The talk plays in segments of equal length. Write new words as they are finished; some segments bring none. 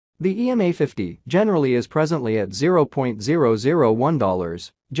The EMA 50 generally is presently at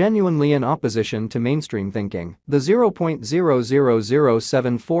 $0.001, genuinely in opposition to mainstream thinking. The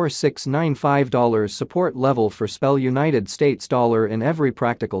 $0.000744695 support level for SPEL United States dollar in every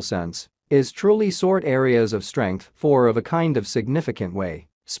practical sense is truly sort areas of strength for of a kind of significant way.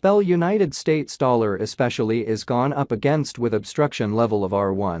 SPEL United States dollar especially is gone up against with obstruction level of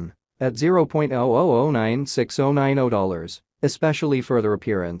R1 at $0.0009690, especially further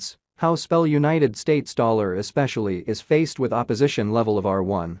appearance. How SPEL United States dollar especially is faced with opposition level of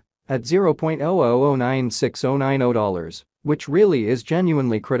R1 at $0.0009690, which really is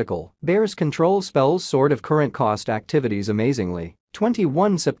genuinely critical. Bears control SPEL's sort of current cost activities amazingly.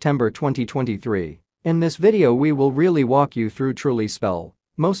 21 September 2023. In this video we will really walk you through truly SPEL,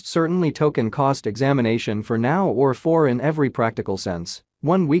 most certainly token cost examination for now or for in every practical sense,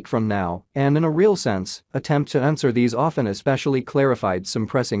 1 week from now, and in a real sense, attempt to answer these often especially clarified some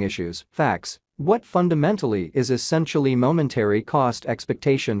pressing issues. Facts. What fundamentally is essentially momentary cost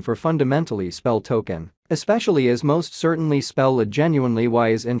expectation for fundamentally SPEL token, especially is most certainly SPEL a genuinely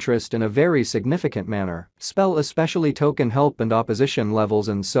wise interest in a very significant manner. SPEL especially token help and opposition levels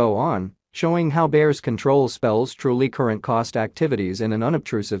and so on, showing how bears control SPEL's truly current cost activities in an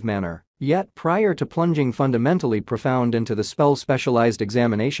unobtrusive manner. Yet prior to plunging fundamentally profound into the SPEL specialized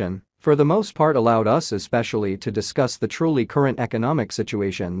examination, for the most part allowed us especially to discuss the truly current economic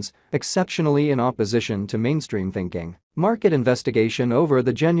situations, exceptionally in opposition to mainstream thinking. Market investigation over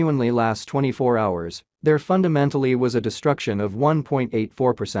the genuinely last 24 hours, there fundamentally was a destruction of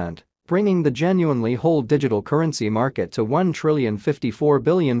 1.84%. Bringing the genuinely whole digital currency market to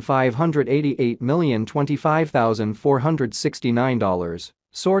 $1,054,588,025,469,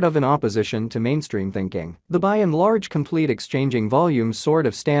 sort of in opposition to mainstream thinking. The by and large complete exchanging volume sort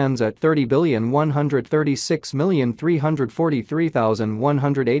of stands at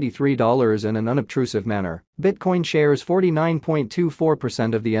 $30,136,343,183 in an unobtrusive manner. Bitcoin shares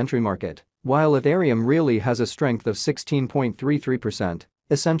 49.24% of the entry market, while Ethereum really has a strength of 16.33%.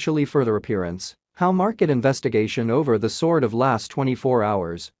 Essentially further appearance. How market investigation over the sort of last 24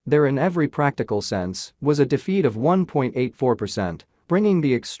 hours, there in every practical sense, was a defeat of 1.84%, bringing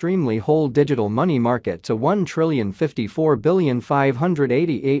the extremely whole digital money market to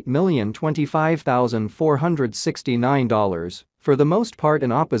 $1,054,588,025,469, for the most part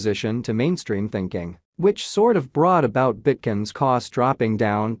in opposition to mainstream thinking, which sort of brought about Bitcoin's cost dropping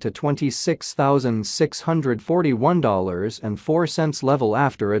down to $26,641.04 level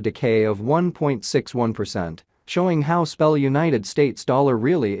after a decay of 1.61%, showing how SPEL United States dollar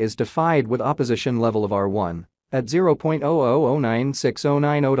really is defied with opposition level of R1 at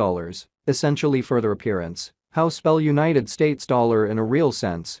 $0.0009690, essentially further appearance. How SPEL United States dollar in a real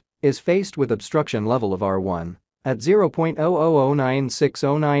sense is faced with obstruction level of R1 at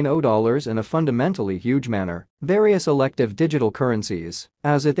 $0.0009690 in a fundamentally huge manner. Various elective digital currencies,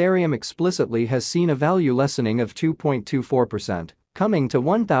 as Ethereum explicitly has seen a value lessening of 2.24%, coming to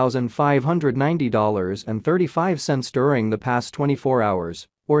 $1,590.35 during the past 24 hours,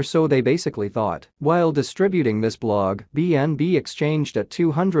 or so they basically thought. While distributing this blog, BNB exchanged at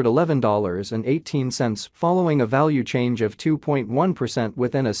 $211.18 following a value change of 2.1%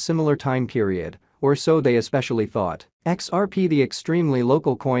 within a similar time period, or so they especially thought. XRP, the extremely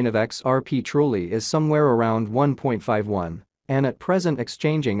local coin of XRP, truly is somewhere around 1.51, and at present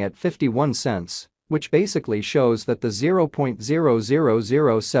exchanging at 51 cents, which basically shows that the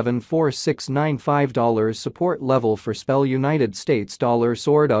 $0.000744695 support level for SPEL United States dollar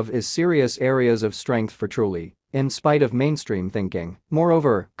sort of is serious areas of strength for truly, in spite of mainstream thinking.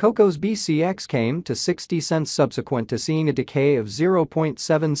 Moreover, Coco's BCX came to 60 cents subsequent to seeing a decay of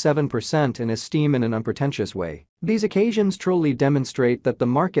 0.77% in esteem in an unpretentious way. These occasions truly demonstrate that the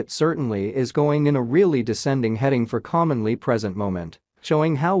market certainly is going in a really descending heading for commonly present moment,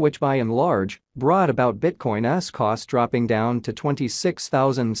 showing how which by and large brought about Bitcoin's cost dropping down to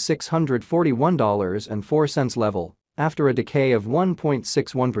 $26,641.04 level after a decay of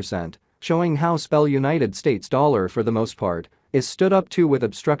 1.61%. Showing how SPEL United States dollar for the most part is stood up to with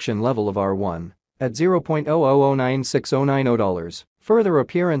obstruction level of R1 at $0.0009690. Further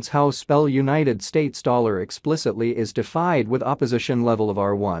appearance how SPEL United States dollar explicitly is defied with opposition level of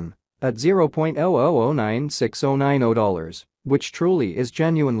R1 at $0.0009690, which truly is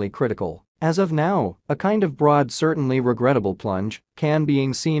genuinely critical. As of now, a kind of broad certainly regrettable plunge can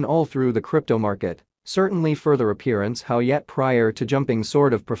being seen all through the crypto market. Certainly further appearance how yet prior to jumping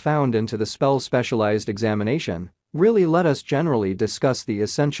sort of profound into the SPEL specialized examination, really let us generally discuss the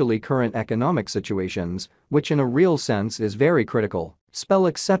essentially current economic situations, which in a real sense is very critical. Spell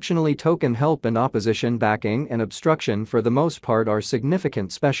exceptionally token help and opposition backing and obstruction for the most part are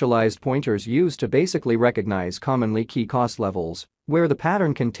significant specialized pointers used to basically recognize commonly key cost levels, where the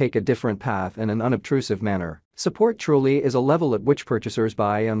pattern can take a different path in an unobtrusive manner. Support truly is a level at which purchasers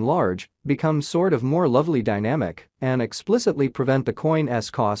by and large become sort of more lovely dynamic and explicitly prevent the coin's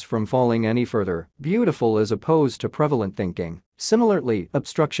cost from falling any further, beautiful as opposed to prevalent thinking. Similarly,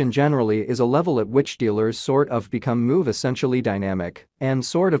 obstruction generally is a level at which dealers sort of become move essentially dynamic and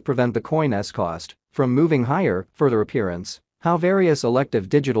sort of prevent the coin's cost from moving higher, further appearance. How various elective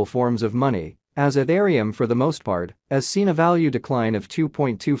digital forms of money, as Ethereum for the most part, has seen a value decline of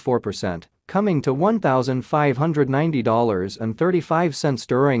 2.24%, coming to $1,590.35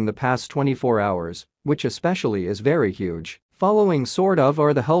 during the past 24 hours, which especially is very huge. Following sort of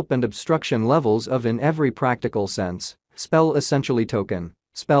are the help and obstruction levels of in every practical sense. Spell essentially token.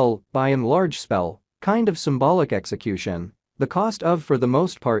 Spell, by and large spell, kind of symbolic execution. The cost of for the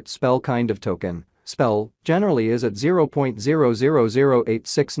most part spell kind of token. Spell generally is at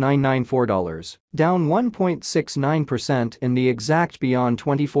 $0.000869994, down 1.69% in the exact beyond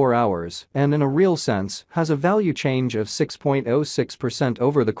 24 hours, and in a real sense has a value change of 6.06%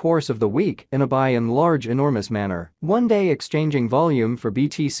 over the course of the week in a by and large enormous manner. One-day exchanging volume for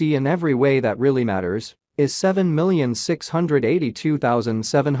BTC in every way that really matters is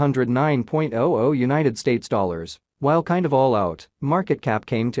 7,682,709.00 United States dollars. While kind of all out, market cap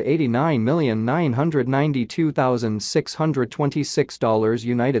came to $89,992,626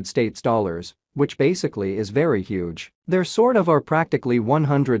 United States dollars, which basically is very huge. There sort of are practically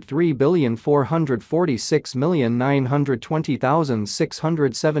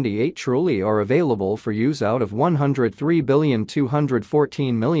 103,446,920,678 truly are available for use out of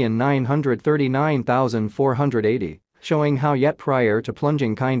 103,214,939,480. Showing how yet prior to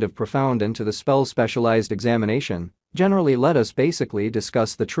plunging kind of profound into the spell specialized examination, generally let us basically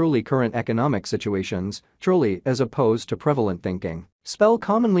discuss the truly current economic situations, truly as opposed to prevalent thinking. Spell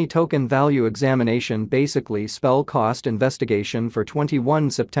commonly token value examination basically spell cost investigation for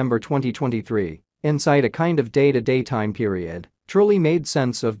 21 September 2023, inside a kind of day-to-day time period, truly made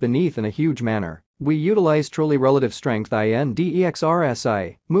sense of beneath in a huge manner. We utilize truly relative strength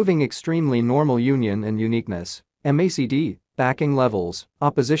INDEXRSI, moving extremely normal union and uniqueness. MACD, backing levels,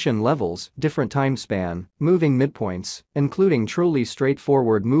 opposition levels, different time span, moving midpoints, including truly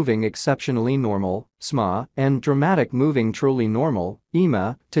straightforward moving exceptionally normal, SMA, and dramatic moving truly normal,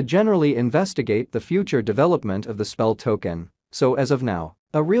 EMA, to generally investigate the future development of the spell token. So as of now,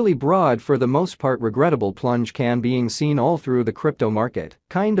 a really broad for the most part regrettable plunge can being seen all through the crypto market,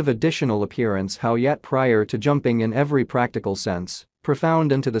 kind of additional appearance how yet prior to jumping in every practical sense.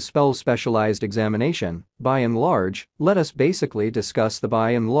 Profound into the spell specialized examination, by and large, let us basically discuss the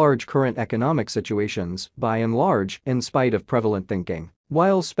by and large current economic situations, by and large, in spite of prevalent thinking.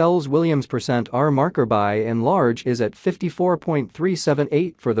 While spells Williams % R marker by and large is at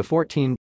 54.378 for the 14